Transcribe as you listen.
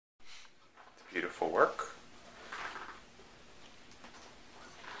Beautiful work.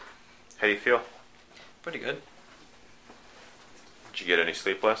 How do you feel? Pretty good. Did you get any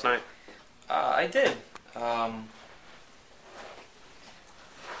sleep last night? I did.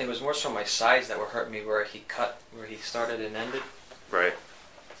 It was more so my sides that were hurting me where he started and ended. Right.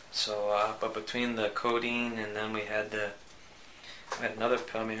 So, but between the codeine and then we had another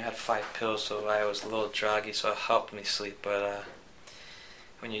pill. I mean, I had 5 pills, so I was a little druggy, so it helped me sleep. But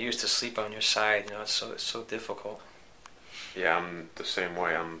when you're used to sleep on your side, it's so difficult. Yeah, I'm the same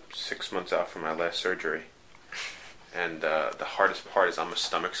way. I'm 6 months out from my last surgery, and the hardest part is I'm a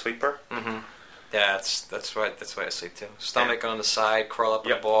stomach sleeper. Mm-hmm. Yeah, that's why I sleep too. Stomach on the side, curl up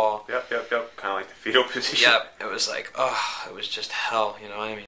in a ball. Yep. Kind of like the fetal position. Yep. It was like, it was just hell. I mean,